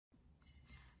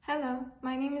Hello,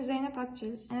 my name is Zeynep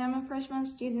Akçil, and I'm a freshman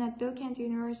student at Bilkent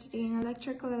University in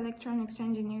Electrical Electronics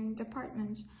Engineering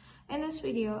Department. In this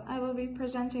video, I will be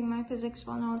presenting my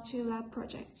Phys102 lab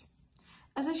project.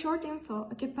 As a short info,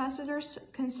 a capacitor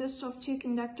consists of two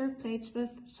conductor plates with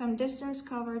some distance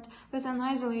covered with an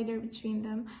isolator between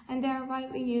them, and they are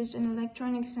widely used in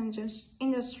electronics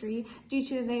industry due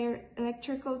to their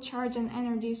electrical charge and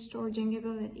energy storage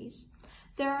abilities.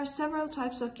 There are several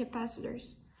types of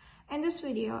capacitors. In this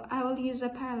video, I will use a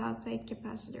parallel plate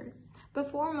capacitor.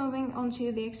 Before moving on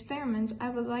to the experiment, I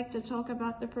would like to talk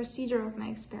about the procedure of my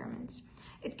experiment.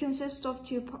 It consists of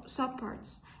two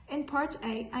subparts. In part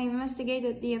A, I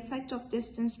investigated the effect of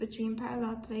distance between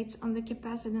parallel plates on the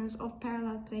capacitance of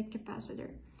parallel plate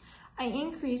capacitor. I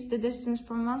increased the distance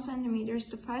from 1 cm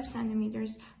to 5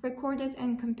 cm, recorded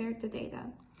and compared the data.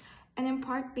 And in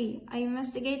part B, I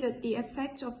investigated the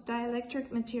effect of dielectric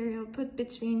material put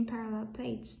between parallel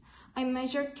plates. I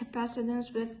measured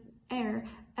capacitance with air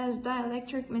as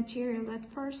dielectric material at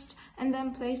first, and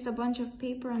then placed a bunch of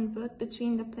paper and wood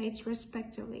between the plates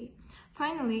respectively.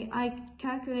 Finally, I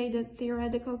calculated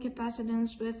theoretical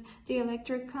capacitance with the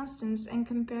electric constants and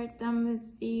compared them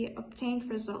with the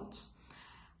obtained results.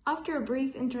 After a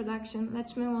brief introduction,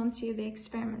 let's move on to the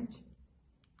experiment.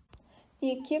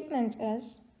 The equipment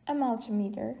is a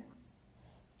multimeter,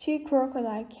 2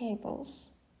 crocodile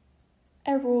cables,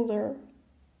 a ruler,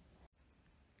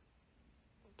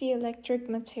 the electric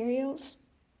materials,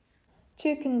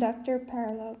 2 conductor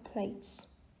parallel plates.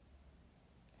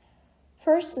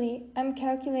 Firstly, I'm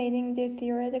calculating the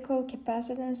theoretical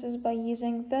capacitances by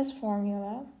using this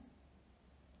formula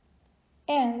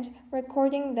and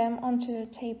recording them onto a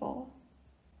table.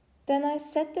 Then I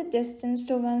set the distance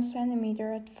to 1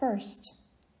 cm at first.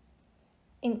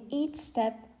 In each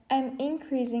step, I'm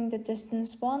increasing the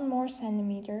distance 1 more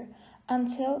centimeter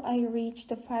until I reach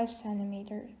the 5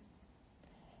 cm.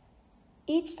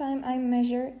 Each time I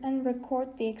measure and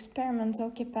record the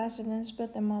experimental capacitance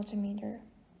with a multimeter.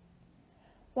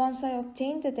 Once I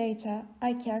obtain the data,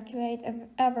 I calculate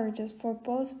averages for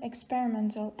both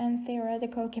experimental and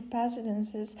theoretical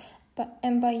capacitances,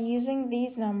 and by using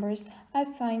these numbers, I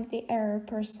find the error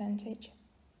percentage.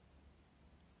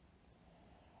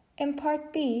 In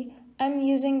part B, I'm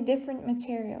using different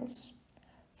materials.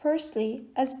 Firstly,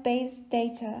 as base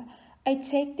data, I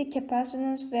take the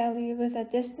capacitance value with a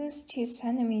distance 2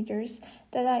 cm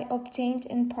that I obtained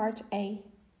in part A.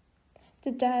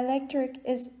 The dielectric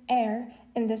is air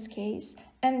in this case,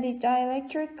 and the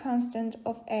dielectric constant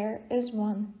of air is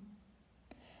 1.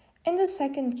 In the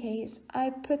second case,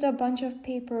 I put a bunch of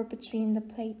paper between the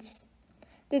plates.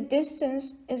 The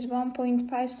distance is 1.5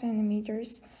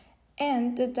 cm,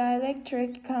 and the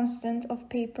dielectric constant of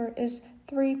paper is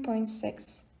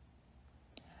 3.6.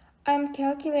 I'm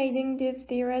calculating the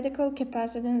theoretical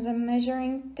capacitance and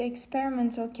measuring the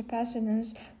experimental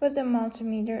capacitance with the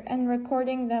multimeter and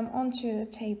recording them onto a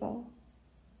table.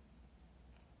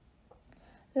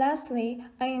 Lastly,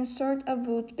 I insert a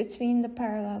wood between the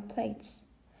parallel plates.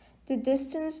 The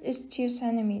distance is 2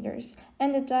 cm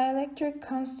and the dielectric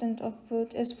constant of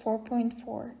wood is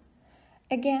 4.4.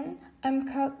 Again, I'm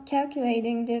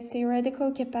calculating the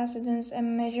theoretical capacitance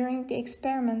and measuring the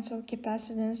experimental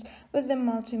capacitance with the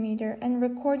multimeter and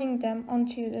recording them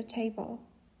onto the table.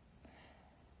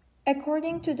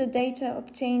 According to the data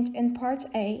obtained in part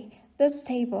A, this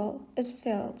table is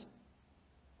filled,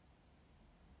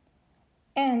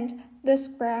 and this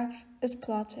graph is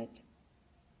plotted.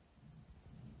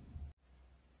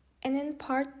 And in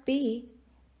part B,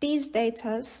 these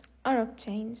data are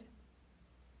obtained.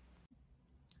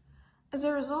 As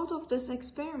a result of this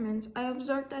experiment, I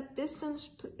observed that distance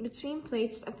between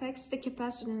plates affects the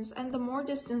capacitance, and the more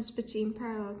distance between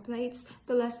parallel plates,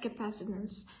 the less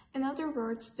capacitance. In other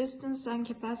words, distance and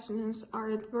capacitance are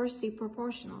inversely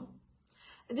proportional.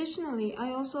 Additionally, I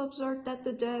also observed that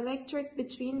the dielectric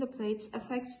between the plates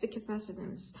affects the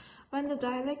capacitance. When the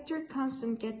dielectric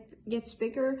constant gets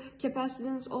bigger,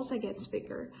 capacitance also gets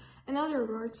bigger. In other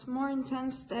words, more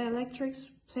intense dielectrics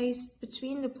placed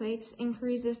between the plates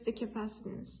increases the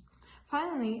capacitance.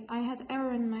 Finally, I had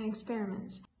error in my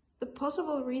experiments. The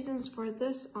possible reasons for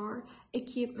this are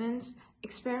equipment,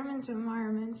 experiment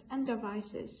environment, and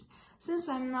devices. Since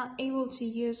I'm not able to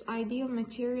use ideal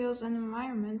materials and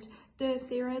environment, the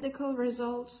theoretical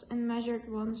results and measured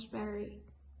ones vary.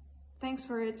 Thanks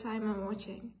for your time and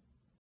watching.